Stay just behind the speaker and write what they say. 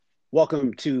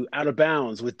Welcome to Out of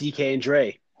Bounds with DK and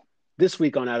Dre. This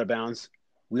week on Out of Bounds,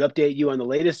 we update you on the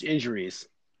latest injuries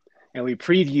and we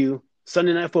preview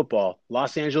Sunday Night Football,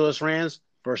 Los Angeles Rams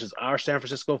versus our San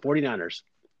Francisco 49ers.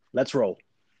 Let's roll.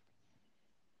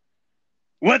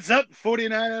 What's up,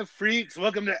 49er freaks?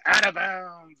 Welcome to Out of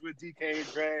Bounds with DK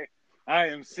and Dre. I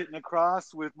am sitting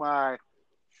across with my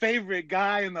favorite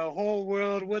guy in the whole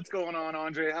world. What's going on,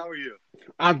 Andre? How are you?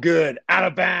 I'm good. Out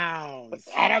of bounds.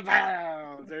 Out of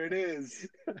bounds. There it is.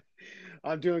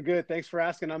 I'm doing good. Thanks for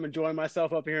asking. I'm enjoying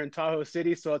myself up here in Tahoe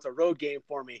City, so it's a road game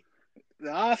for me.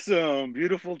 Awesome.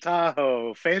 Beautiful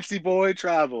Tahoe. Fancy boy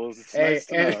travels. It's nice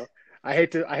to know. I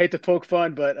hate to poke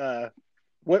fun, but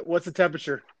what's the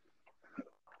temperature?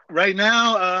 Right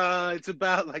now, it's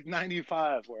about like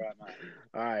 95 where I'm at.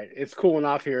 All right. It's cooling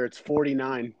off here. It's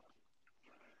 49.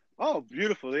 Oh,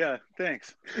 beautiful. Yeah,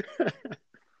 thanks.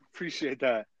 Appreciate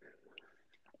that.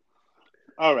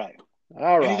 All right.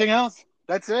 Anything else?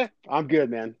 That's it? I'm good,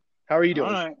 man. How are you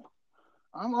doing? All right.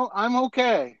 I'm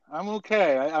okay.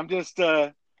 I'm just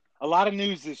a lot of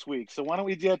news this week. So why don't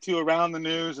we get to around the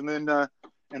news and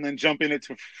then jump in it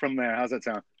from there? How's that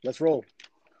sound? Let's roll.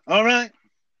 All right.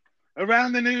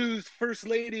 Around the news, First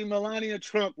Lady Melania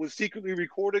Trump was secretly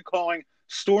recorded calling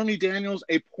Stormy Daniels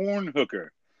a porn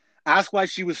hooker. Asked why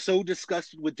she was so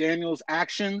disgusted with Daniels'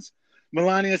 actions,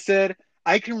 Melania said,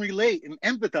 "I can relate and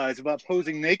empathize about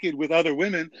posing naked with other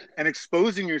women and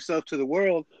exposing yourself to the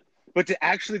world, but to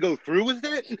actually go through with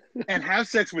it and have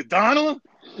sex with Donald,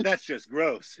 that's just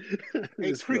gross."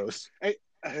 It's gross. It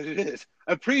is.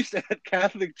 A priest at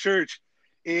Catholic Church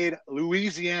in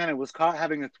Louisiana was caught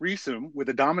having a threesome with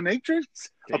a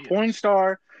dominatrix, a porn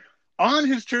star, on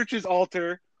his church's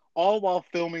altar, all while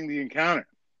filming the encounter.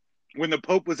 When the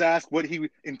Pope was asked what he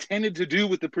intended to do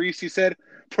with the priest, he said,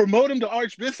 "Promote him to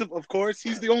Archbishop, of course.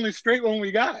 He's the only straight one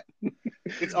we got."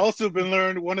 It's also been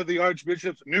learned one of the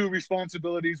Archbishop's new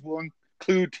responsibilities will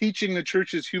include teaching the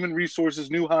church's human resources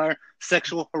new hire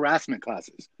sexual harassment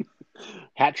classes.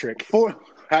 Hat trick.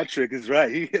 Hat trick is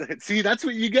right. See, that's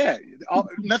what you get.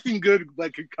 Nothing good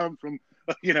could come from,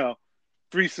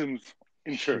 threesomes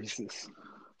in church. Jesus.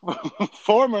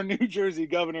 Former New Jersey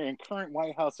governor and current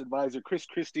White House advisor Chris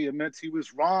Christie admits he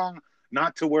was wrong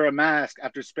not to wear a mask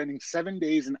after spending 7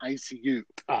 days in ICU.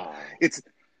 Oh.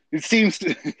 It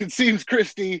seems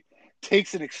Christie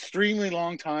takes an extremely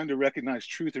long time to recognize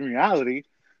truth and reality,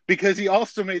 because he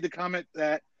also made the comment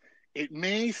that it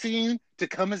may seem to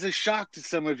come as a shock to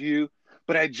some of you,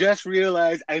 but I just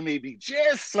realized I may be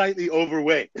just slightly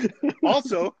overweight.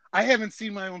 Also, I haven't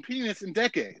seen my own penis in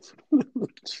decades.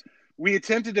 We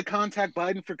attempted to contact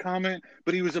Biden for comment,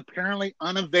 but he was apparently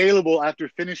unavailable after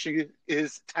finishing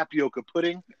his tapioca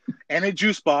pudding and a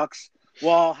juice box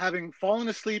while having fallen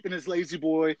asleep in his lazy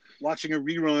boy watching a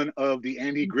rerun of the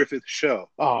Andy Griffith Show.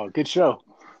 Oh, good show.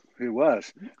 It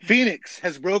was. Phoenix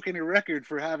has broken a record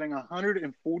for having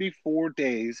 144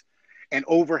 days and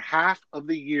over half of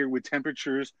the year with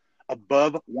temperatures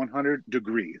above 100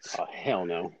 degrees. Oh, hell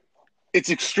no. It's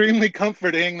extremely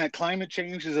comforting that climate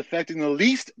change is affecting the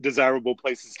least desirable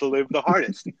places to live the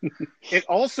hardest. It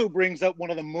also brings up one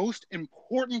of the most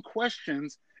important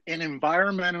questions in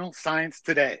environmental science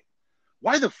today.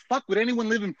 Why the fuck would anyone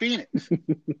live in Phoenix?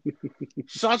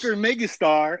 Soccer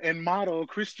megastar and model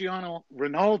Cristiano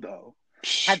Ronaldo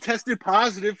had tested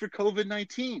positive for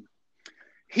COVID-19.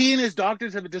 He and his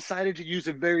doctors have decided to use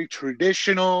a very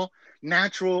traditional,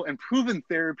 natural, and proven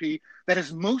therapy that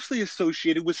is mostly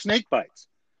associated with snake bites.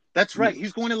 That's right.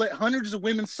 He's going to let hundreds of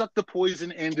women suck the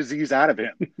poison and disease out of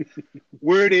him.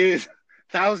 Word is,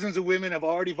 thousands of women have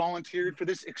already volunteered for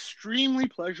this extremely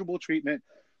pleasurable treatment.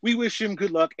 We wish him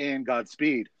good luck and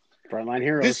Godspeed. Frontline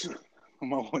heroes.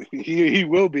 He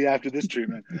will be after this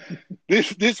treatment.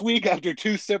 This week, after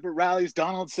 2 separate rallies,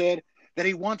 Donald said that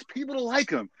he wants people to like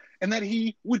him and that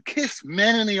he would kiss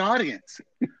men in the audience.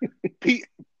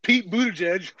 Pete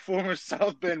Buttigieg, former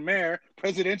South Bend mayor,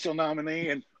 presidential nominee,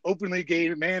 and openly gay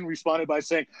man, responded by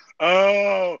saying,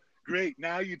 "Oh, great.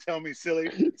 Now you tell me,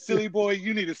 silly boy,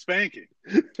 you need a spanking."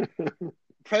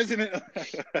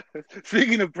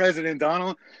 Speaking of President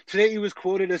Donald, today he was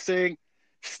quoted as saying,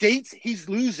 "States he's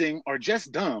losing are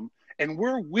just dumb, and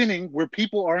we're winning where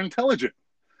people are intelligent.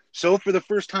 So for the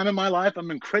first time in my life,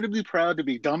 I'm incredibly proud to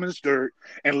be dumb as dirt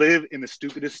and live in the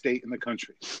stupidest state in the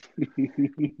country."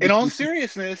 In all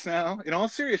seriousness,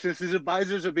 his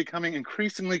advisors are becoming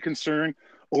increasingly concerned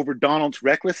over Donald's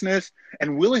recklessness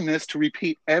and willingness to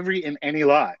repeat every and any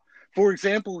lie. For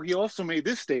example, he also made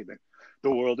this statement: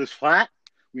 "The world is flat.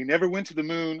 We never went to the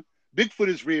moon. Bigfoot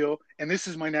is real, and this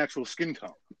is my natural skin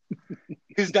tone."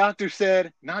 His doctor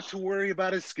said not to worry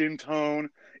about his skin tone.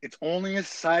 It's only a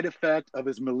side effect of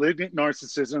his malignant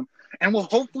narcissism and will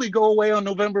hopefully go away on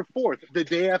November 4th, the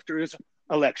day after his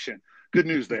election. Good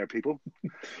news there, people.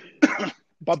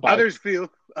 Bye-bye.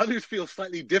 Others feel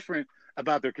slightly different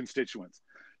about their constituents.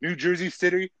 New Jersey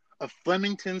City of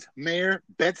Flemington's Mayor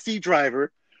Betsy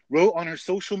Driver wrote on her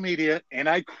social media, and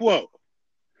I quote,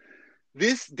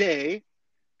 "This day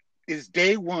is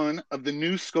day one of the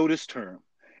new SCOTUS term,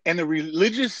 and the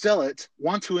religious zealots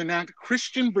want to enact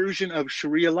Christian version of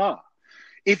Sharia law.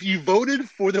 If you voted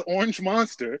for the orange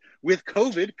monster with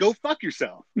COVID, go fuck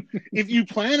yourself. If you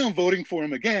plan on voting for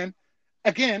him again,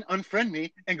 unfriend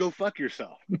me and go fuck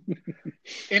yourself."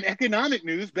 In economic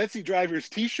news, Betsy Driver's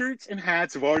t-shirts and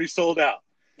hats have already sold out.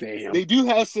 Damn. They do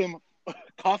have some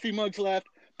coffee mugs left,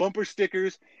 bumper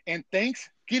stickers, and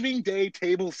Thanksgiving Day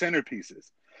table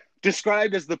centerpieces,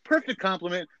 described as the perfect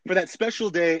compliment for that special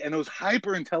day and those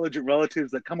hyper-intelligent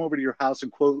relatives that come over to your house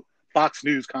and quote Fox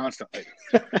News constantly.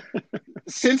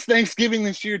 Since Thanksgiving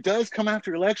this year does come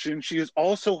after election, she is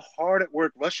also hard at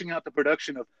work rushing out the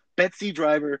production of Betsy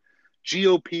Driver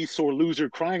GOP sore loser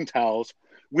crying towels,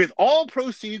 with all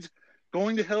proceeds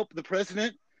going to help the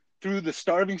president through the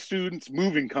Starving Students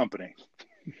Moving Company.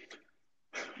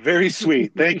 Very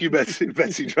sweet. Thank you,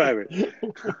 Betsy Driver.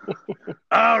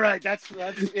 All right, that's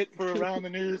it for Around the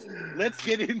News. Let's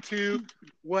get into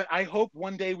what I hope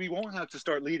one day we won't have to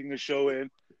start leading the show in,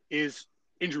 is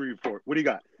injury report. What do you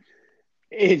got?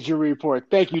 Injury report.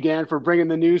 Thank you, Dan, for bringing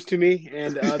the news to me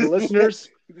and the listeners.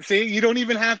 See, you don't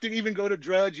even have to even go to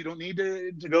Drudge. You don't need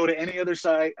to go to any other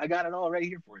site. I got it all right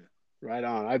here for you. Right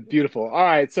on. Beautiful. All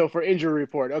right. So for injury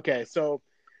report. Okay. So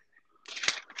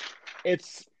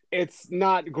it's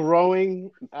not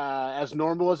growing as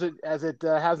normal as it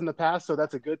has in the past. So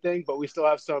that's a good thing. But we still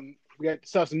have some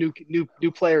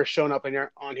new players showing up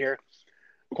on here.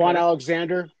 Quan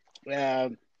Alexander,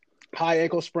 high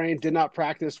ankle sprain, did not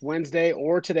practice Wednesday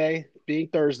or today, being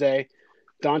Thursday.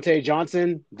 Dante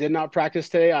Johnson did not practice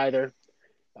today either.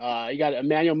 You got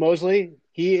Emmanuel Mosley.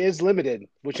 He is limited,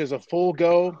 which is a full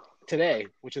go today,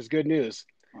 which is good news.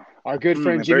 Our good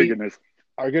friend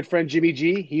Jimmy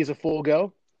G, he's a full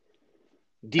go.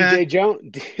 DJ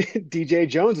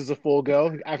Jones is a full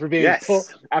go after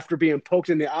being poked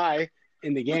in the eye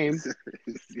in the game.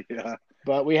 Yeah.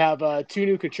 But we have two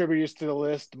new contributors to the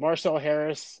list. Marcel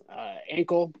Harris,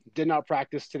 ankle, did not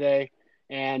practice today.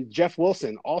 And Jeff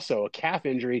Wilson, also a calf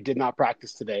injury, did not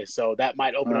practice today. So that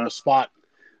might open up a spot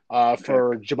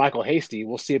for JaMychal Hasty.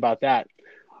 We'll see about that.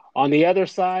 On the other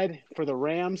side, for the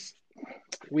Rams,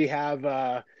 we have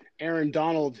Aaron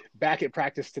Donald back at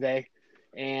practice today.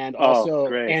 And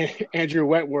also Andrew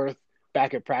Wentworth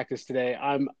back at practice today.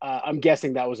 I'm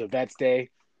guessing that was a Vets Day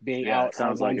being out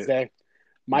on Wednesday.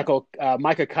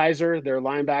 Micah Kaiser, their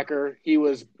linebacker, he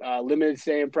was limited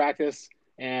today in practice.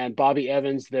 And Bobby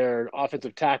Evans, their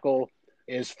offensive tackle,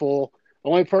 is full. The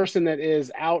only person that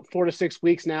is out 4 to 6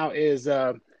 weeks now is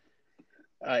Obo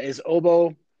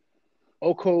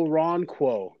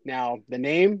Okoronkwo. Now, the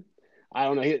name, I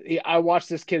don't know. I watched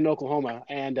this kid in Oklahoma,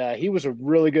 and he was a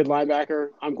really good linebacker.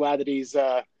 I'm glad that he's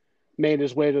made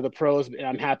his way to the pros, and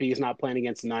I'm happy he's not playing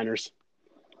against the Niners.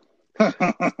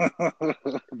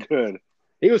 Good.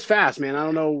 He was fast, man. I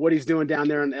don't know what he's doing down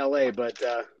there in L.A., but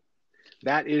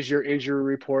that is your injury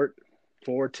report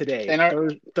for today,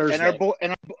 Thursday.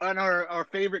 And our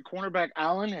favorite cornerback,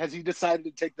 Allen, has he decided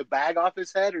to take the bag off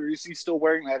his head, or is he still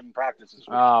wearing that in practices?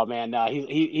 Oh man, no,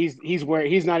 he's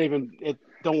wearing. He's not even.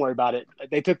 Don't worry about it.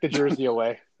 They took the jersey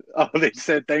away. Oh, they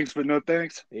said thanks, but no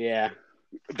thanks. Yeah.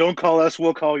 Don't call us.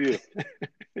 We'll call you.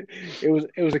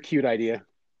 It was a cute idea.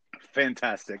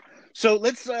 Fantastic. So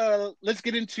let's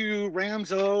get into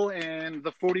Rams O and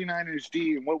the 49ers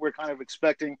D and what we're kind of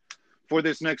expecting for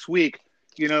this next week.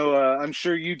 You know, I'm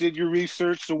sure you did your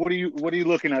research. So what are you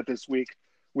looking at this week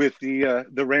with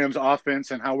the Rams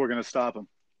offense and how we're going to stop them?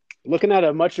 Looking at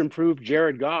a much improved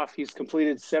Jared Goff. He's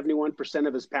completed 71%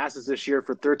 of his passes this year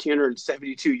for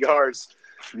 1,372 yards.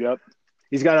 Yep.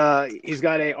 He's got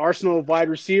a arsenal of wide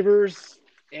receivers,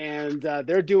 and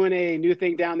they're doing a new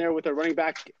thing down there with a running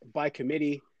back by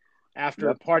committee.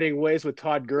 After parting ways with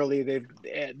Todd Gurley,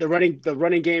 the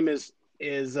running game is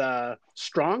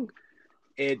strong.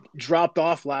 It dropped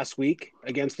off last week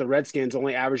against the Redskins,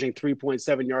 only averaging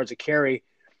 3.7 yards a carry.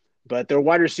 But their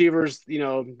wide receivers, you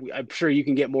know, I'm sure you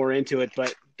can get more into it,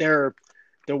 but their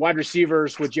wide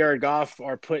receivers with Jared Goff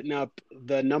are putting up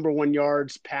the number one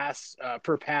yards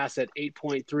per pass at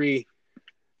 8.3,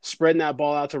 spreading that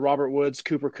ball out to Robert Woods,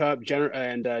 Cooper Kupp,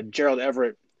 and Gerald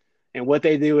Everett. And what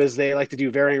they do is they like to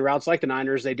do varying routes like the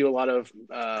Niners. They do a lot of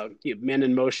men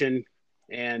in motion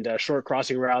and short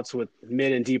crossing routes with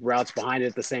mid and deep routes behind it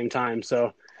at the same time.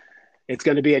 So It's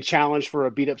going to be a challenge for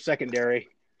a beat up secondary.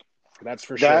 That's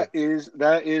for That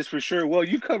sure. is for sure. Well,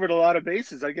 you covered a lot of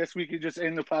bases. I guess we could just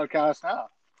end the podcast now.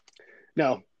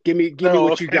 No, give me Oh,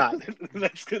 what you okay. got.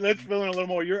 Let's fill in a little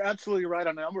more. You're absolutely right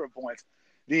on a number of points.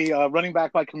 The running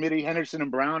back by committee, Henderson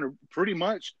and Brown, are pretty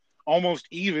much almost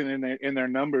even in their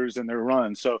numbers and their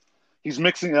runs. So he's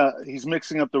mixing up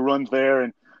the runs there,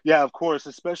 and yeah, of course,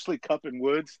 especially Kupp and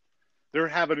Woods, they're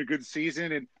having a good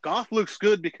season, and Goff looks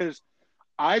good because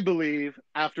I believe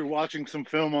after watching some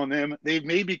film on them, they've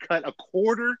maybe cut a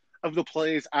quarter of the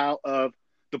plays out of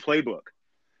the playbook.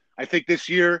 I think this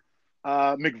year,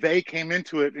 McVay came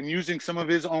into it and using some of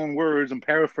his own words, I'm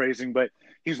paraphrasing, but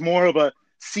he's more of a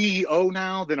CEO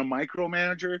now than a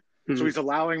micromanager. So Mhm. he's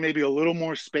allowing maybe a little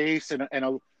more space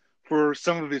for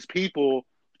some of his people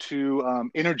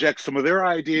to interject some of their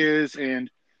ideas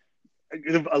and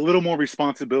give a little more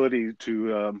responsibility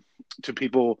to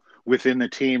people within the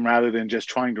team rather than just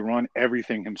trying to run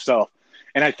everything himself.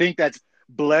 And I think that's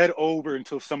bled over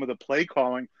until some of the play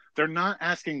calling. They're not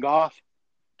asking Goff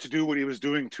to do what he was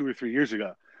doing 2 or 3 years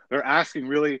ago. They're asking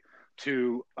really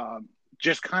to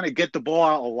just kind of get the ball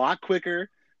out a lot quicker.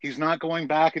 He's not going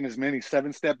back in as many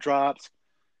 7-step drops,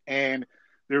 and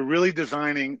they're really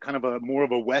designing kind of a more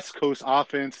of a West Coast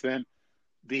offense than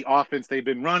the offense they've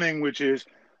been running, which is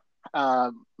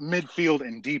midfield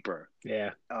and deeper.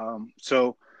 Yeah.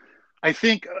 So I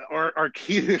think our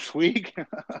key this week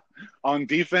on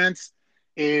defense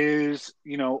is,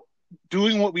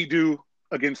 doing what we do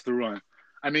against the run.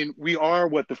 I mean, we are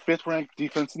the fifth ranked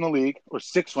defense in the league, or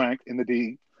sixth ranked in the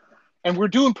D, and we're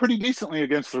doing pretty decently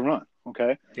against the run.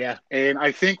 Okay, Yeah. and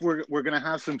I think we're going to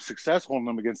have some success holding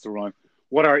them against the run.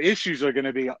 What our issues are going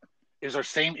to be is our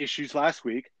same issues last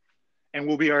week, and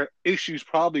will be our issues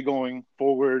probably going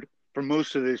forward for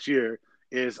most of this year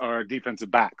is our defensive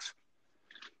backs.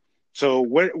 So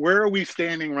where are we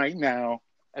standing right now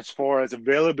as far as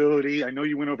availability? I know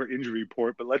you went over injury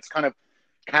report, but let's kind of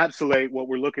encapsulate what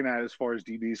we're looking at as far as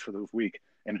DBs for the week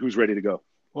and who's ready to go.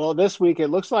 Well, this week it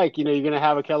looks like, you're going to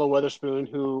have Ahkello Witherspoon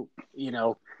who,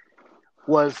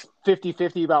 was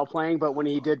 50-50 about playing, but when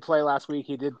he did play last week,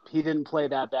 he didn't play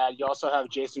that bad. You also have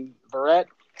Jason Verrett.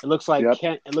 It looks like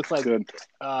Yep, good.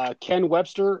 Ken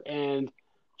Webster and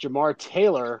Jamar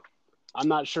Taylor. I'm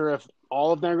not sure if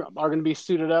all of them are going to be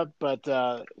suited up, but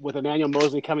with Emmanuel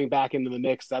Mosley coming back into the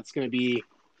mix, that's going to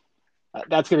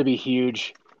be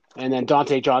huge. And then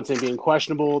Dante Johnson being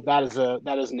questionable, that is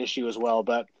an issue as well.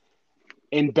 But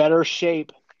in better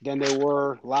shape than they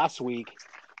were last week,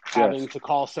 having Yes. to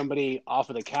call somebody off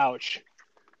of the couch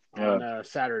Yeah. on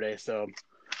Saturday. So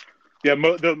Yeah,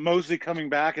 the Mosley coming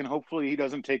back, and hopefully he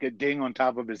doesn't take a ding on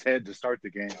top of his head to start the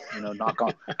game.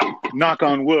 Knock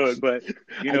on wood. But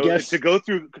I guess to go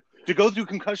through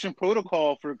concussion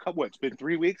protocol for it's been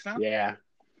 3 weeks now. yeah.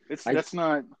 That's I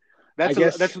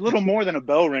guess a little more than a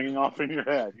bell ringing off in your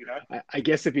head. I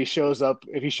guess if he shows up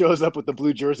with the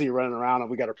blue jersey running around,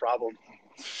 we got a problem.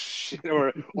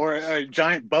 or a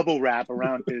giant bubble wrap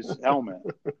around his helmet.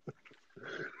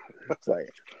 It's like,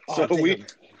 So we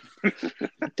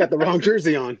got the wrong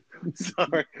jersey on.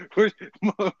 Sorry, we're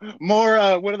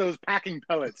more. What are those packing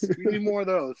pellets? We need more of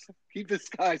those. Keep this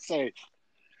guy safe.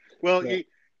 Well, Yeah.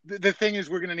 the thing is,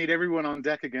 we're going to need everyone on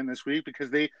deck again this week because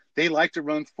they like to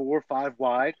run 4 or 5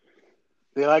 wide.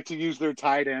 They like to use their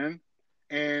tight end,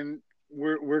 and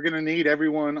we're going to need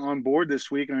everyone on board this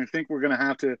week. And I think we're going to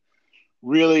have to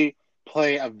really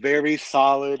play a very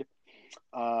solid,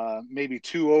 maybe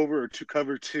 2 over or 2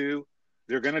 cover 2.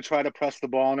 They're going to try to press the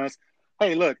ball on us.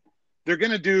 Hey, look, they're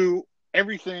going to do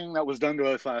everything that was done to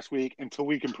us last week until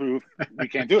we can prove we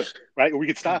can't do it, right? Or we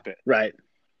can stop it. Right.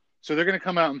 So they're going to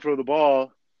come out and throw the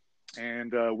ball,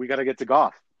 and we got to get to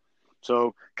Goff.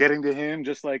 So getting to him,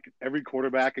 just like every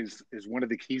quarterback, is one of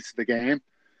the keys to the game.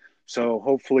 So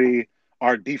hopefully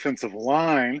our defensive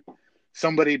line,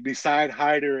 somebody beside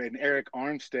Hyder and Eric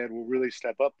Armstead, will really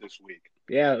step up this week.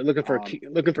 Yeah, looking for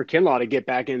Kinlaw to get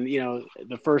back in.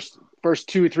 The first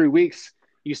 2 or 3 weeks,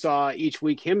 you saw each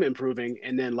week him improving,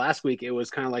 and then last week it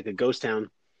was kind of like a ghost town.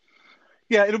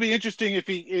 Yeah, it'll be interesting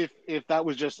if that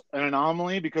was just an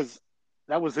anomaly, because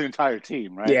that was the entire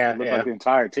team, right? Yeah, it looked like the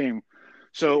entire team.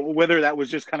 So whether that was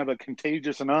just kind of a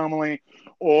contagious anomaly,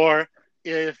 or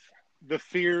if the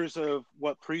fears of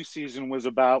what preseason was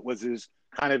about was his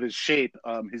shape,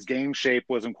 his game shape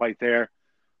wasn't quite there.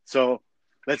 So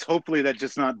let's hopefully that's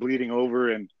just not bleeding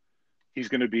over, and he's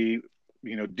going to be,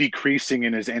 decreasing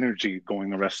in his energy going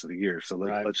the rest of the year. So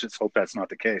let's just hope that's not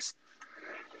the case.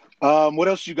 What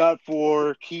else you got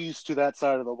for keys to that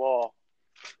side of the ball?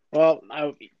 Well,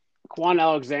 Quan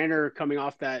Alexander coming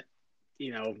off that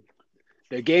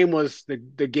the game was the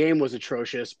game was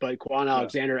atrocious, but Quan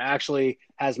Alexander actually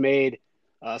has made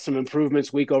some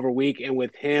improvements week over week, and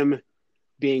with him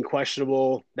being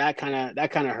questionable, that kind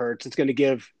of hurts. It's going to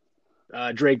give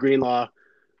Dre Greenlaw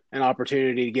an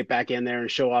opportunity to get back in there and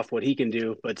show off what he can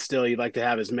do, but still, you'd like to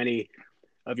have as many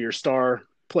of your star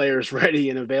players ready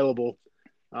and available.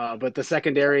 But the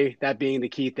secondary, that being the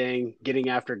key thing, getting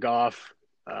after Goff,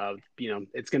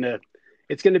 it's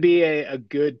gonna be a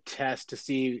good test to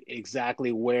see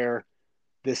exactly where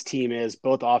this team is,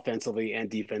 both offensively and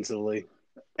defensively,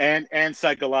 and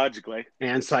psychologically.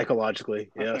 And psychologically,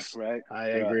 yes, right. I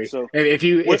agree. So if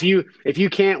you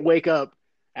can't wake up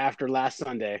after last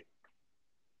Sunday,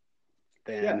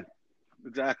 then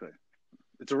exactly,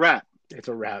 it's a wrap. It's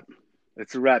a wrap.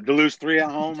 It's a wrap. To lose 3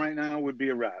 at home right now would be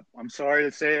a wrap. I'm sorry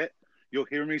to say it. You'll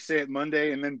hear me say it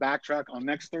Monday and then backtrack on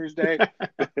next Thursday.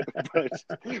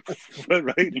 but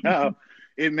right now,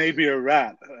 it may be a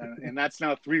wrap. And that's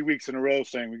now 3 weeks in a row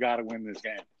saying we got to win this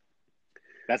game.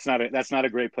 That's not a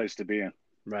great place to be in.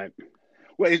 Right.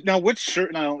 Wait, now what's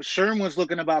Sherm? Now Sherm was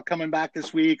looking about coming back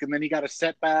this week, and then he got a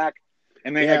setback,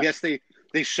 and then I guess they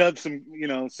shoved some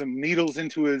needles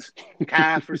into his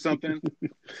calf or something,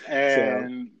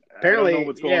 and. Apparently, I don't know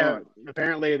what's going on.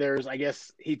 Apparently there's, I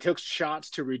guess he took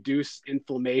shots to reduce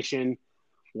inflammation.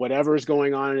 Whatever's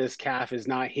going on in his calf is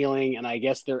not healing. And I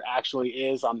guess there actually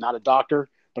is, I'm not a doctor,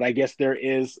 but I guess there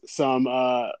is some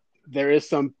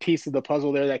piece of the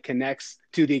puzzle there that connects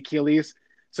to the Achilles.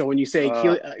 So when you say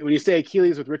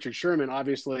Achilles with Richard Sherman,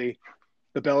 obviously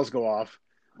the bells go off.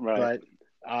 Right. But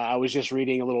I was just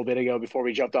reading a little bit ago before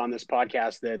we jumped on this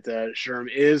podcast that Sherm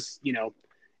is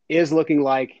looking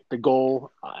like the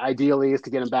goal ideally is to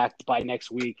get him back by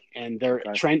next week, and they're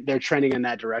trending in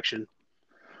that direction.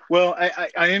 Well,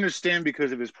 I understand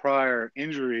because of his prior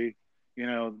injury,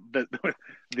 that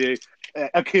the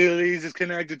Achilles is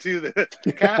connected to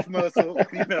the calf muscle.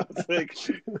 It's like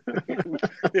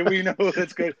we know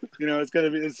that's good.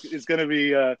 It's gonna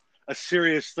be a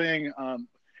serious thing.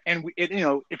 And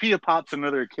if he pops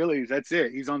another Achilles, that's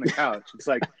it. He's on the couch. It's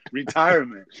like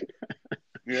retirement.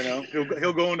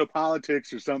 He'll go into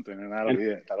politics or something, and that'll be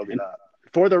it. That'll be that.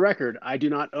 For the record, I do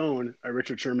not own a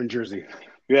Richard Sherman jersey.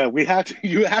 Yeah,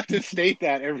 you have to state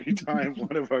that every time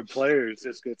one of our players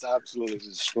just gets absolutely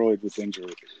destroyed with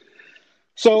injury.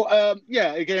 So,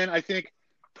 again, I think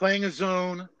playing a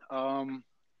zone,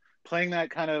 playing that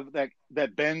kind of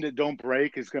that bend that don't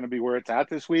break is going to be where it's at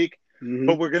this week. Mm-hmm.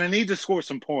 But we're going to need to score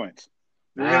some points.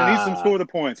 We're going to need some score the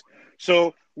points.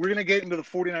 So we're going to get into the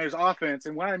 49ers offense.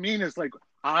 And what I mean is, like,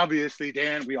 obviously,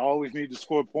 Dan, we always need to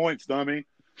score points, dummy.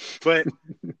 But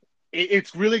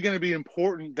it's really going to be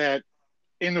important that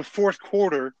in the fourth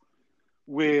quarter,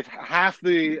 with half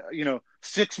the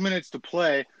 6 minutes to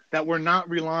play, that we're not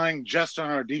relying just on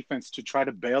our defense to try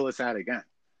to bail us out again.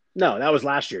 No, that was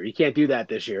last year. You can't do that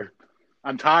this year.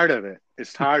 I'm tired of it.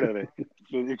 It's tired of it.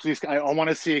 I want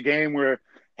to see a game where,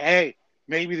 hey,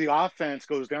 maybe the offense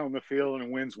goes down the field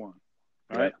and wins one.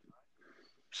 All right.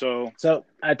 So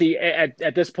at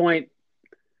this point,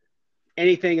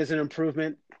 anything is an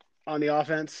improvement on the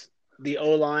offense. The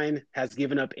O-line has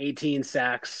given up 18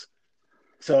 sacks,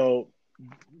 so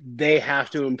they have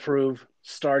to improve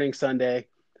starting Sunday.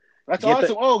 That's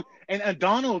awesome. And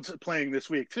Donald's playing this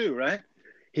week too, right?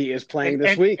 He is playing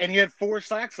this week, and he had 4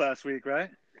 sacks last week, right?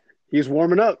 He's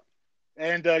warming up.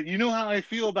 And you know how I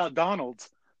feel about Donald's,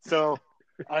 so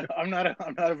I'm not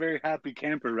a very happy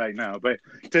camper right now. But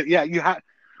you have.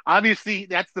 Obviously,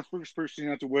 that's the first person you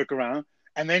have to work around.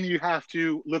 And then you have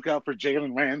to look out for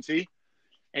Jalen Ramsey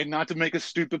and not to make a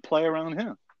stupid play around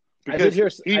him. Because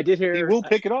I did hear he will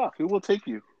pick it off. He will take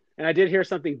you. And I did hear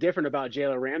something different about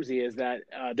Jalen Ramsey is that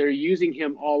they're using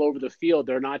him all over the field.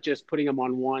 They're not just putting him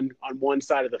on one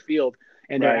side of the field.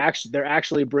 And they're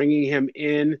actually bringing him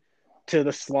in to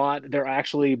the slot. They're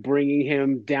actually bringing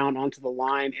him down onto the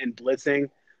line and blitzing.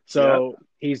 So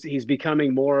he's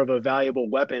becoming more of a valuable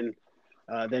weapon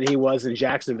than he was in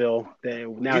Jacksonville.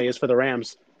 Now he is for the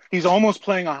Rams. He's almost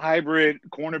playing a hybrid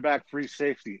cornerback free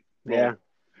safety role. Yeah.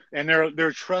 And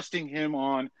they're trusting him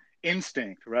on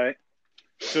instinct, right?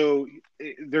 So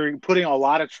they're putting a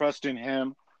lot of trust in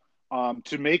him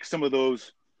to make some of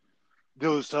those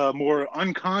more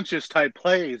unconscious type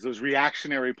plays, those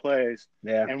reactionary plays.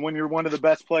 Yeah. And when you're one of the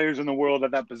best players in the world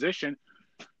at that position,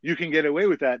 you can get away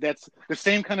with that. That's the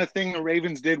same kind of thing the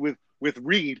Ravens did with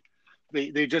Reed.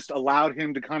 They just allowed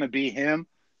him to kind of be him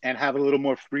and have a little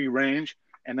more free range,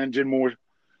 and then did more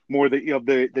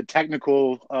the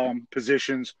technical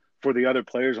positions for the other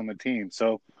players on the team.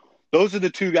 So those are the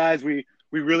two guys we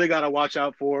really got to watch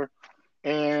out for.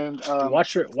 And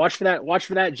watch for that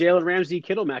Jalen Ramsey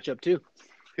Kittle matchup too.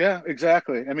 Yeah,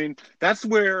 exactly. I mean, that's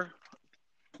where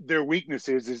their weakness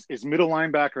is middle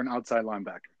linebacker and outside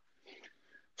linebacker.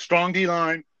 Strong D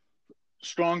line,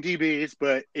 strong DBs,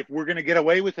 but if we're going to get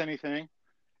away with anything,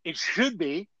 it should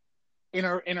be in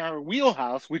our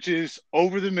wheelhouse, which is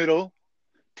over the middle,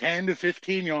 10 to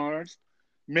 15 yards,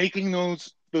 making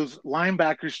those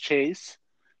linebackers chase,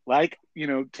 like,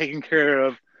 taking care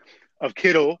of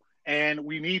Kittle. And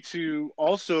we need to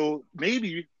also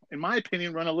maybe, in my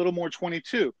opinion, run a little more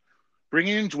 22. Bring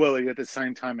in Dwelly at the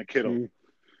same time at Kittle. Mm.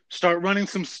 Start running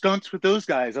some stunts with those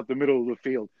guys up the middle of the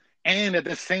field. And at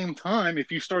the same time,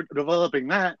 if you start developing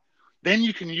that, then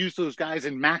you can use those guys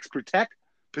in max protect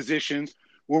positions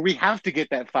where we have to get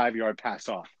that 5-yard pass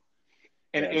off.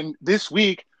 And this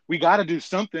week, we got to do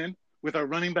something with our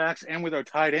running backs and with our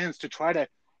tight ends to try to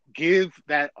give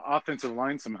that offensive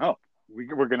line some help.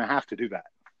 We're going to have to do that.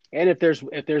 And if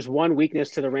there's one weakness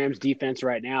to the Rams defense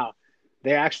right now,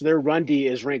 their run D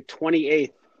is ranked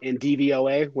 28th in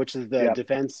DVOA, which is the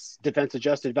defense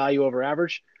adjusted value over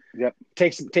average. Yep.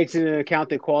 Takes into account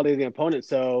the quality of the opponent.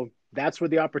 So that's where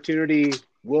the opportunity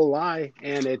will lie,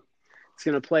 and it's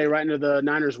going to play right into the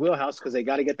Niners' wheelhouse because they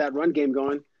got to get that run game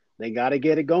going. They got to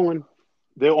get it going.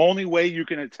 The only way you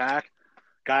can attack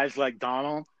guys like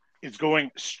Donald is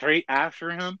going straight after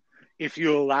him. If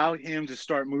you allow him to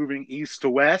start moving east to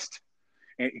west,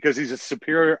 because he's a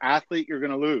superior athlete, you're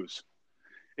going to lose.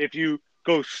 If you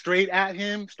go straight at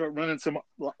him, start running some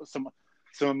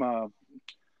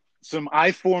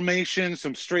I formation,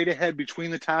 some straight ahead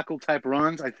between the tackle type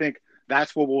runs, I think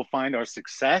that's where we'll find our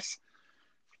success.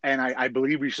 And I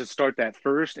believe we should start that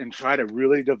first and try to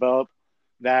really develop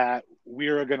that we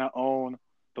are going to own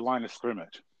the line of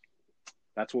scrimmage.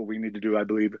 That's what we need to do, I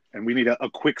believe. And we need a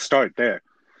quick start there.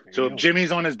 So if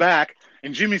Jimmy's on his back,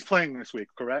 and Jimmy's playing this week,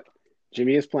 correct?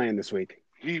 Jimmy is playing this week.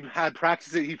 He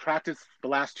practiced the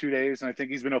last 2 days, and I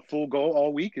think he's been a full go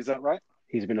all week. Is that right?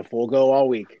 He's been a full go all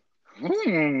week.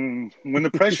 When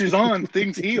the pressure's on,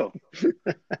 things heal. You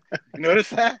notice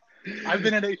that? Have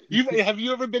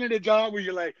you ever been at a job where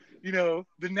you're like, the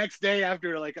next day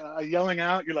after like yelling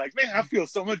out, you're like, man, I feel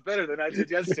so much better than I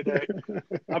did yesterday.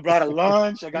 I brought a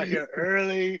lunch. I got here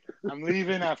early. I'm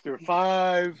leaving after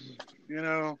 5.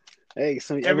 Hey,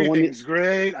 so everything's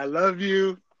great. I love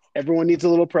you. Everyone needs a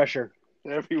little pressure.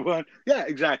 Everyone, yeah,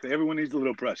 exactly. Everyone needs a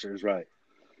little pressure, is right.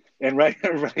 And right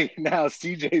now,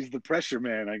 CJ's the pressure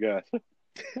man, I guess.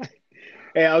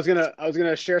 Hey, I was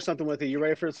gonna share something with you. You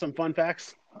ready for some fun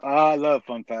facts? I love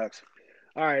fun facts.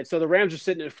 All right, so the Rams are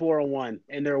sitting at 4-1,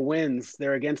 and their wins,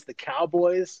 they're against the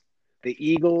Cowboys, the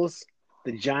Eagles,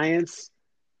 the Giants,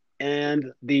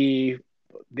 and the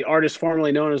artist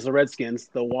formerly known as the Redskins,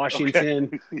 the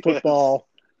Washington football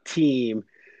team.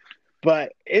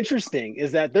 But interesting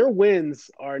is that their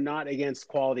wins are not against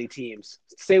quality teams.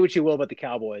 Say what you will about the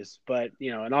Cowboys, but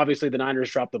and obviously the Niners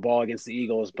dropped the ball against the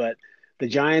Eagles, but the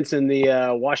Giants and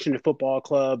the Washington Football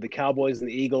Club, the Cowboys and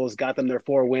the Eagles got them their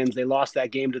 4 wins. They lost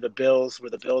that game to the Bills, where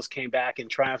the Bills came back in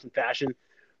triumphant fashion.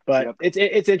 But it's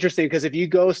interesting because if you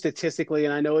go statistically,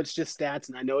 and I know it's just stats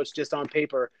and I know it's just on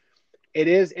paper, it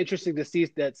is interesting to see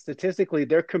that statistically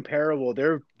they're comparable.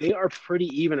 They are pretty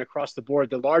even across the board.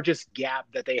 The largest gap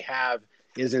that they have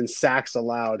is in sacks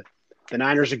allowed. The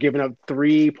Niners are giving up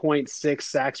 3.6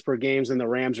 sacks per game, and the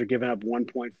Rams are giving up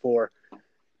 1.4.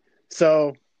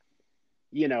 So,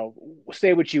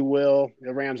 say what you will.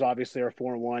 The Rams obviously are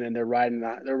 4-1, and they're riding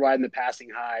the passing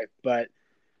high. But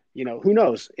who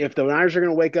knows? If the Niners are going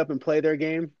to wake up and play their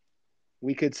game,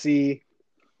 we could see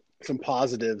some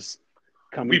positives.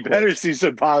 We better see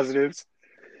some positives.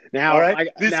 Now, all right.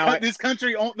 This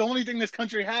country, the only thing this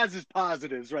country has is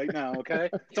positives right now. Okay,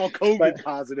 it's all COVID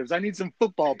positives. I need some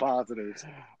football positives.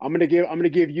 I'm gonna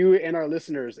give you and our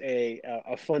listeners a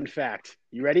fun fact.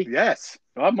 You ready? Yes,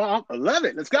 I love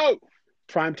it. Let's go.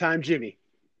 Primetime Jimmy.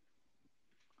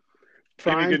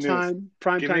 Primetime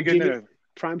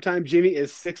Jimmy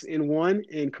is 6-1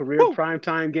 in career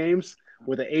primetime games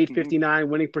with an 859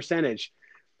 winning percentage.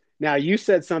 Now, you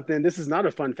said something. This is not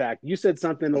a fun fact. You said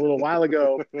something a little while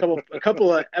ago, a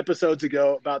couple of episodes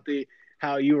ago, about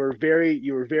how you were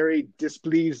very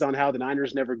displeased on how the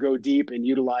Niners never go deep and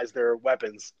utilize their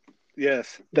weapons.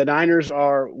 Yes, the Niners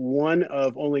are one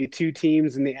of only 2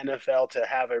 teams in the NFL to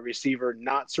have a receiver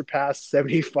not surpass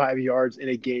 75 yards in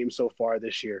a game so far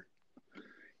this year.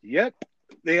 Yep,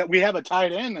 we have a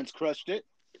tight end that's crushed it.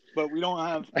 But we don't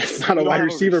have. It's not a wide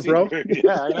receiver, bro.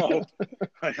 Yeah, I know.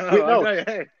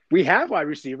 Hey. We have wide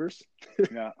receivers.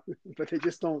 Yeah, but they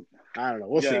just don't. I don't know.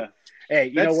 We'll see. Hey,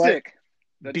 you know what? Sick.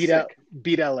 Beat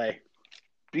LA.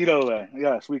 Beat LA.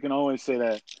 Yes, we can always say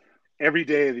that. every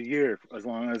day of the year, as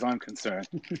long as I'm concerned.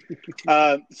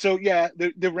 So yeah,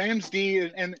 the Rams D,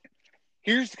 and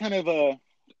here's kind of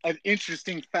an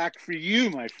interesting fact for you,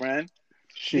 my friend.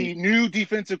 The Shoot. new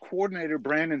defensive coordinator,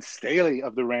 Brandon Staley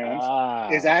of the Rams,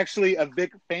 is Ah, actually a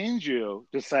Vic Fangio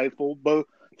disciple. Both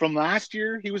from last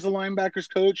year, he was the linebackers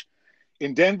coach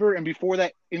in Denver, and before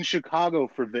that in Chicago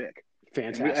for Vic.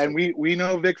 And fantastic. we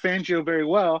know Vic Fangio very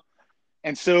well,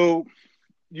 and so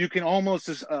you can almost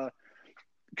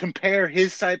compare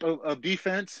his type of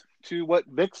defense to what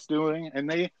Vic's doing, and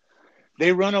they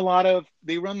run the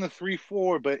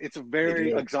 3-4, but it's a They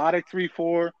very do. exotic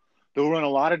 3-4. They'll run a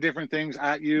lot of different things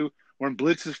at you. Run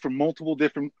blitzes from multiple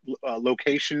different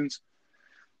locations.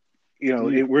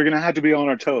 We're gonna have to be on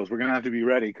our toes. We're gonna have to be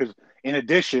ready because, in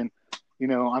addition,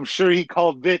 I'm sure he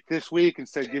called Vic this week and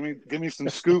said, "Give me some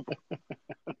scoop,"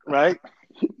 right?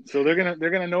 So they're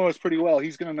gonna know us pretty well.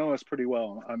 He's gonna know us pretty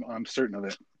well. I'm certain of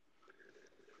it.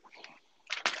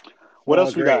 What Oh,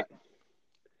 else we got? great.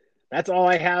 That's all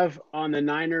I have on the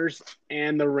Niners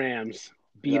and the Rams.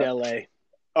 Beat Yeah. LA.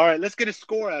 All right, let's get a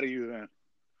score out of you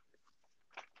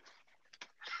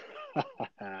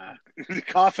then.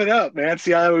 Cough it up, man.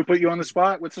 See how we put you on the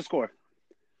spot? What's the score?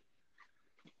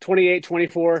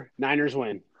 28-24, Niners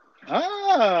win.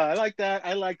 I like that.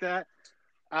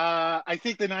 I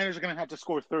think the Niners are going to have to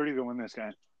score 30 to win this game.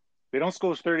 If they don't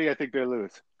score 30, I think they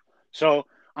lose. So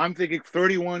I'm thinking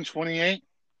 31-28.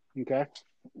 Okay.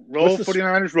 Roll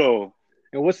 49ers, roll.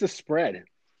 And what's the spread?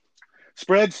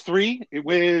 Spread's 3. It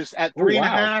was at 3.5.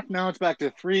 Wow. Now it's back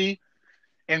to 3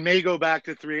 and may go back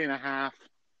to 3.5.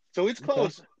 So it's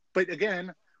close. Okay. But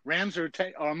again, Rams are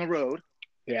on the road.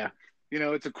 Yeah.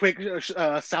 It's a quick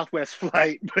Southwest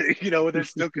flight, but they're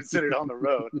still considered on the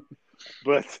road.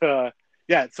 But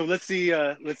yeah, so let's see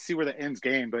where the ends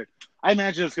game. But I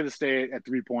imagine it's going to stay at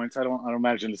 3 points. I don't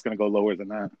imagine it's going to go lower than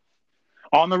that.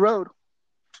 On the road.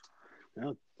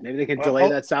 Well, maybe they can delay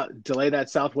that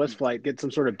Southwest flight, get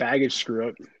some sort of baggage screw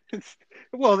up.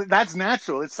 Well, that's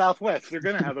natural. It's Southwest. They're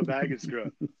going to have a baggage screw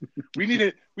up.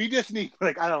 We just need,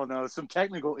 I don't know, some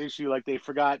technical issue, like they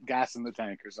forgot gas in the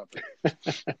tank or something.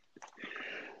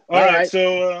 All right.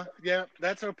 So, yeah,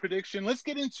 that's our prediction. Let's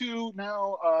get into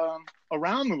now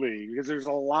around the league because there's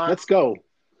a lot of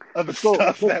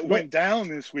stuff that went down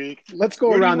this week. Let's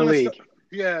go around the league.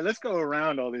 Yeah, let's go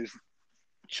around all these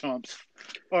chumps.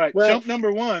 All right, chump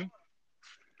number 1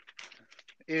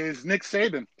 is Nick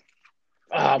Saban.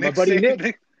 My buddy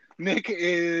Nick. Nick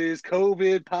is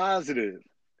COVID positive.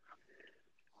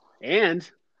 And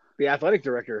the athletic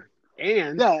director.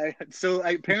 And yeah, so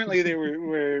apparently they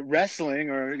were wrestling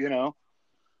or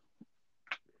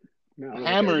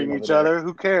hammering each other.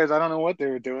 Who cares? I don't know what they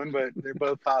were doing, but they're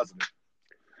both positive.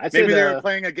 Maybe they were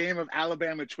playing a game of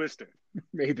Alabama Twister.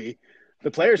 Maybe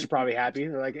the players are probably happy.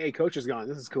 They're like, "Hey, coach is gone.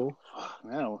 This is cool."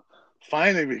 Well,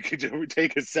 finally, we could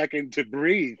take a second to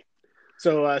breathe.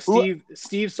 So Steve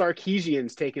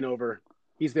Sarkisian's taking over.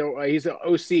 He's the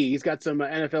OC. He's got some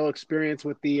NFL experience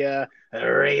with the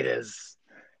Raiders.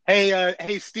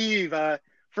 Hey, Steve.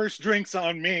 First drinks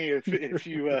on me if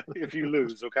you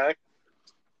lose, okay?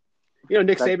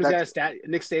 Nick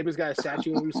Saban's got a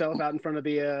statue of himself out in front of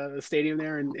the stadium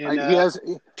there, and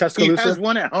Tuscaloosa. He has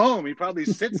one at home. He probably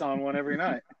sits on one every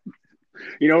night.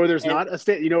 Where there's not a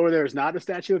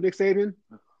statue of Nick Saban?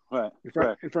 What?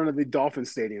 In front of the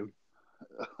Dolphins stadium.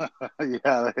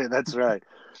 Yeah, that's right.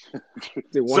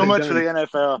 So much for the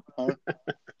NFL. Huh?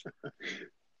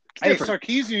 Hey,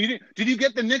 Sarkisian, did you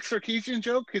get the Nick Sarkisian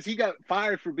joke? Because he got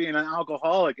fired for being an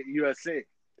alcoholic at USC.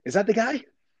 Is that the guy?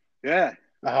 Yeah.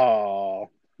 Oh.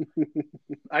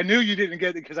 I knew you didn't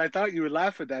get it because I thought you would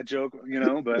laugh at that joke,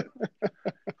 but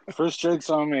first drinks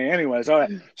on me. Anyways, all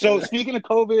right. So speaking of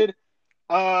COVID,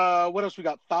 what else we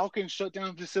got? Falcons shut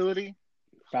down facility.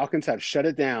 Falcons have shut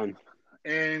it down.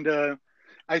 And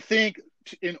I think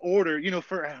in order,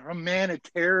 for a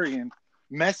humanitarian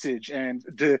message and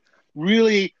to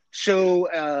really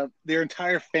show their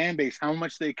entire fan base how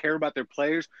much they care about their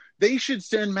players, they should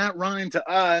send Matt Ryan to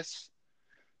us,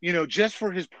 just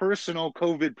for his personal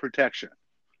COVID protection.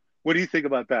 What do you think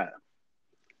about that?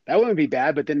 That wouldn't be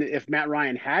bad, but then if Matt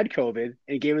Ryan had COVID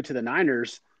and gave it to the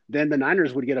Niners, then the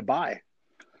Niners would get a bye.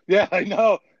 Yeah, I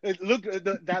know. Look,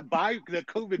 the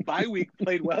COVID bye week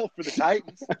played well for the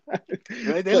Titans.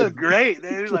 They look great.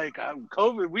 They're like,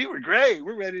 COVID, we were great.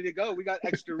 We're ready to go. We got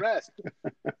extra rest.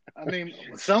 I mean,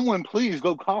 someone please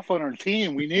go cough on our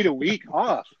team. We need a week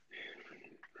off.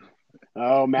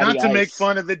 Oh, Matty not to make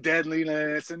fun of the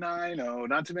deadliness, and I know,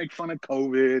 not to make fun of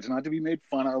COVID, not to be made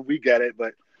fun of. We get it,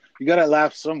 but you got to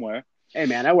laugh somewhere. Hey,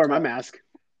 man, I wear my mask.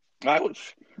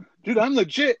 Dude, I'm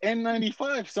legit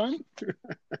N95, son.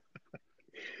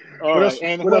 All What right. else?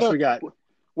 And What else we got?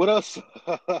 what else?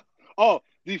 Oh,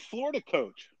 the Florida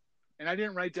coach, and I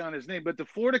didn't write down his name, but the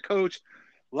Florida coach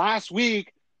last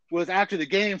week was after the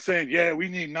game saying, "Yeah, we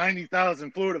need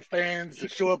 90,000 Florida fans to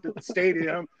show up at the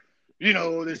stadium. You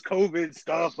know, this COVID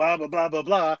stuff, blah blah blah blah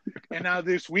blah." And now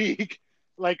this week,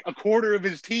 like a quarter of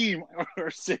his team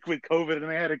are sick with COVID, and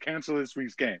they had to cancel this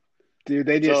week's game. Dude,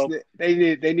 So they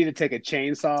need to take a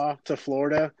chainsaw to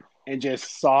Florida and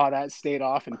just saw that state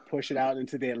off and push it out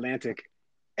into the Atlantic.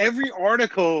 every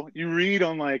article you read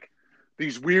on like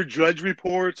these weird judge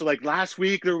reports, like last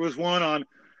week there was one on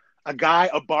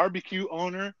a barbecue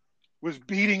owner was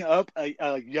beating up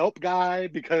a Yelp guy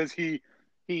because he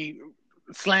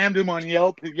slammed him on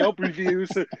Yelp reviews,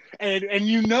 and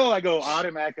you know, I go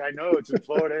automatic. I know it's in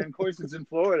Florida, and of course it's in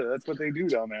Florida. That's what they do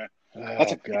down there. Oh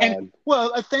And God.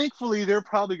 well, thankfully they're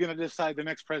probably going to decide the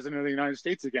next president of the United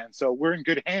States again, so we're in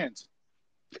good hands.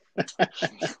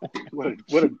 What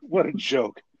a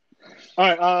joke!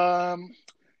 All right,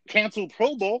 canceled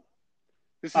Pro Bowl.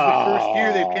 This is the first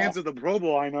year they've canceled the Pro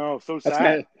Bowl. I know, so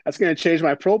sad. That's gonna change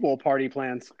my Pro Bowl party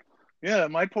plans. Yeah,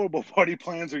 my Pro Bowl party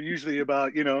plans are usually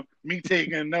about, me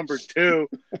taking a number 2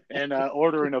 and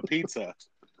ordering a pizza.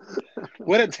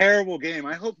 What a terrible game.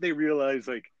 I hope they realize,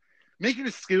 like, make it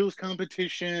a skills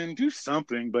competition, do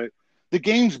something, but the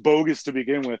game's bogus to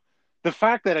begin with. The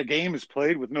fact that a game is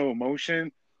played with no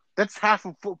emotion, that's half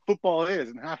of football is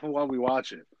and half of why we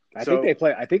watch it. I think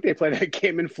they play that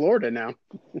game in Florida now.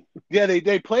 Yeah,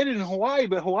 they played it in Hawaii,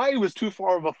 but Hawaii was too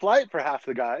far of a flight for half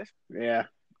the guys. Yeah.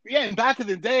 Yeah, and back in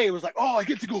the day, it was like, oh, I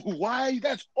get to go Hawaii.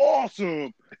 That's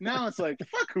awesome. Now it's like,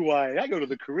 fuck Hawaii. I go to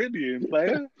the Caribbean,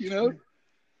 player. No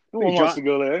one wants to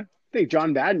go there. I think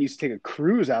John Madden used to take a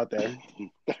cruise out there.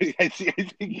 I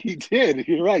think he did.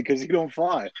 You're right, because he don't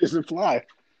fly. He doesn't fly.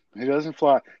 He doesn't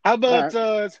fly. How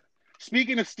about,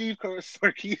 speaking of Steve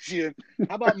Sarkisian,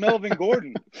 how about Melvin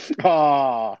Gordon?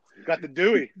 Oh, Got the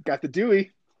Dewey. Got the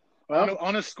Dewey. Well,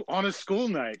 on a school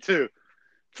night, too.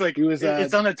 It's like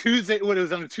it's on a Tuesday. What, it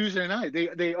was on a Tuesday night.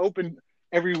 They open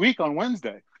every week on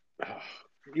Wednesday.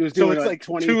 He was doing so it's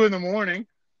like 2 a.m.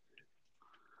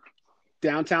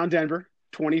 Downtown Denver,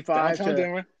 25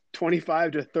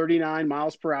 to 39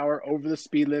 miles per hour over the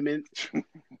speed limit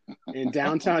in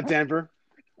downtown Denver.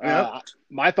 Yep.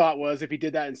 My thought was if he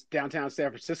did that in downtown San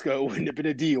Francisco, it wouldn't have been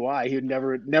a DUI. He would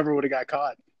never would have got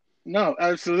caught. No,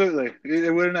 absolutely.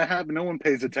 It wouldn't have happened. No one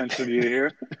pays attention to you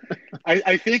here.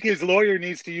 I think his lawyer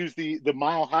needs to use the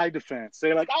Mile High defense.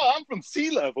 They're like, oh, I'm from sea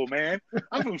level, man.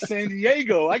 I'm from San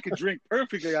Diego. I could drink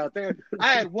perfectly out there.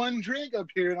 I had one drink up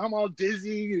here, and I'm all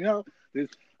dizzy. All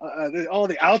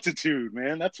the altitude,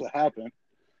 man. That's what happened.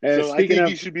 So I think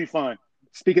he should be fine.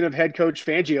 Speaking of head coach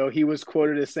Fangio, he was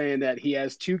quoted as saying that he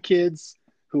has 2 kids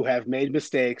who have made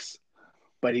mistakes,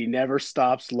 but he never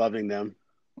stops loving them.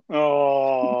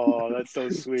 Oh, that's so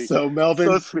sweet. So,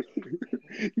 Melvin,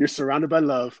 you're surrounded by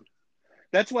love.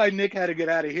 That's why Nick had to get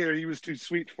out of here. He was too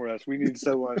sweet for us. We need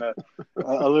someone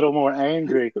a little more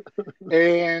angry.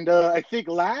 And I think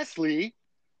lastly,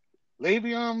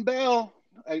 Le'Veon Bell,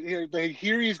 I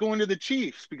hear he's going to the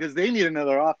Chiefs because they need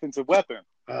another offensive weapon.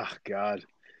 Oh, God.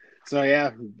 So,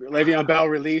 yeah, Le'Veon Bell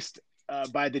released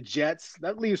by the Jets.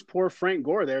 That leaves poor Frank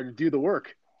Gore there to do the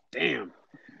work. Damn.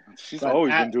 She's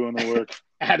always been doing the work.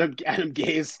 Adam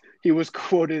Gase, he was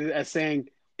quoted as saying,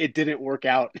 it didn't work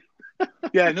out.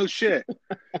 Yeah, no shit.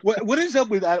 What is up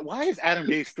with that? Why does Adam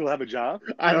Gase still have a job?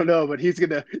 I don't know, but he's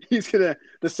gonna the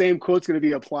same quote's gonna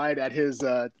be applied at his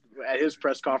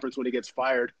press conference when he gets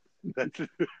fired.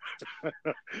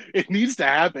 It needs to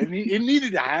happen. It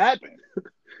needed to happen.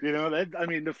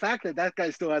 The fact that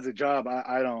guy still has a job,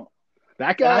 I don't.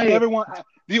 That guy. I never want.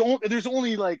 There's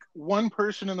only like one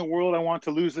person in the world I want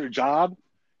to lose their job,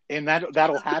 and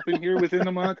that'll happen here within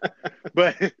a month.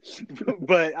 But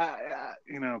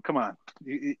come on,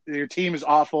 your team is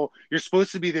awful. You're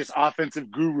supposed to be this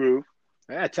offensive guru.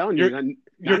 Yeah, telling you,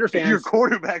 your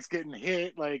quarterback's getting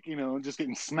hit, just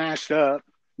getting smashed up.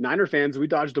 Niner fans, we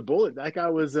dodged a bullet. That guy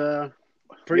was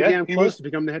pretty damn close to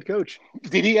become the head coach.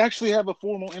 Did he actually have a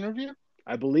formal interview?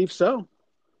 I believe so.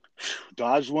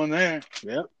 Dodged one there.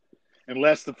 Yep.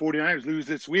 Unless the 49ers lose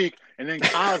this week, and then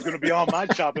Kyle's going to be on my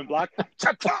chopping block.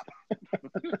 Chop, chop.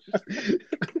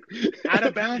 Out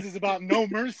of Bounds is about no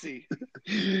mercy.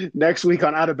 Next week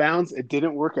on Out of Bounds, it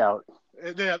didn't work out.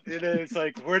 It's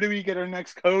like, where do we get our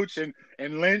next coach? And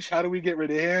Lynch, how do we get rid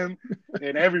of him?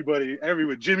 And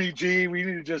everyone, Jimmy G, we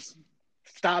need to just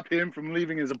stop him from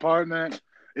leaving his apartment.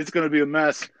 It's going to be a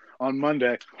mess on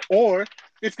Monday. Or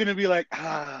it's going to be like,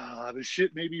 the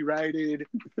shit may be righted.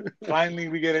 Finally,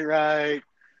 we get it right.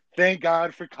 Thank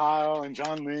God for Kyle and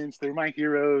John Lynch. They're my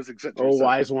heroes.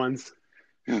 Wise ones.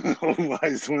 Oh,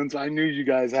 wise ones. I knew you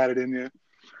guys had it in you.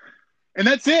 And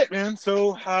that's it, man.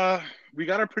 So we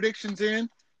got our predictions in.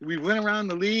 We went around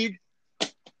the league,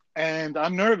 and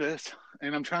I'm nervous,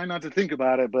 and I'm trying not to think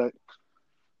about it, but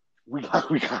we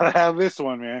gotta have this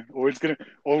one, man. Or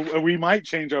we might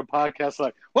change our podcast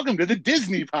like, welcome to the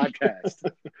Disney podcast.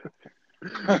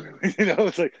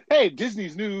 It's like, hey,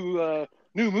 Disney's new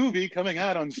movie coming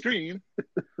out on stream.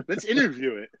 Let's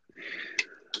interview it.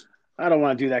 I don't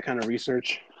want to do that kind of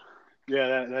research.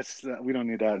 Yeah, that's we don't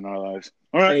need that in our lives.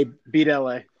 All right. Hey, beat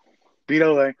LA. Beat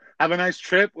LA. Have a nice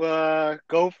trip. Go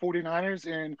 49ers.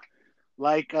 And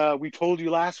like we told you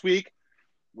last week,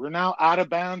 we're now out of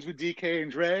bounds with DK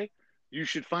and Dre. You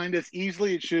should find us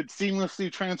easily. It should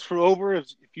seamlessly transfer over if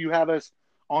you have us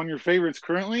on your favorites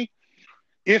currently.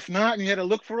 If not, and you had to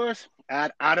look for us,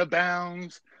 add Out of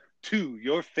Bounds to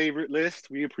your favorite list.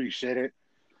 We appreciate it.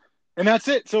 And that's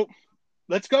it. So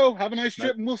let's go. Have a nice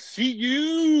trip, and we'll see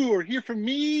you or hear from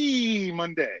me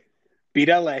Monday. Beat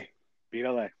LA. Beat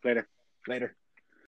LA. Later. Later.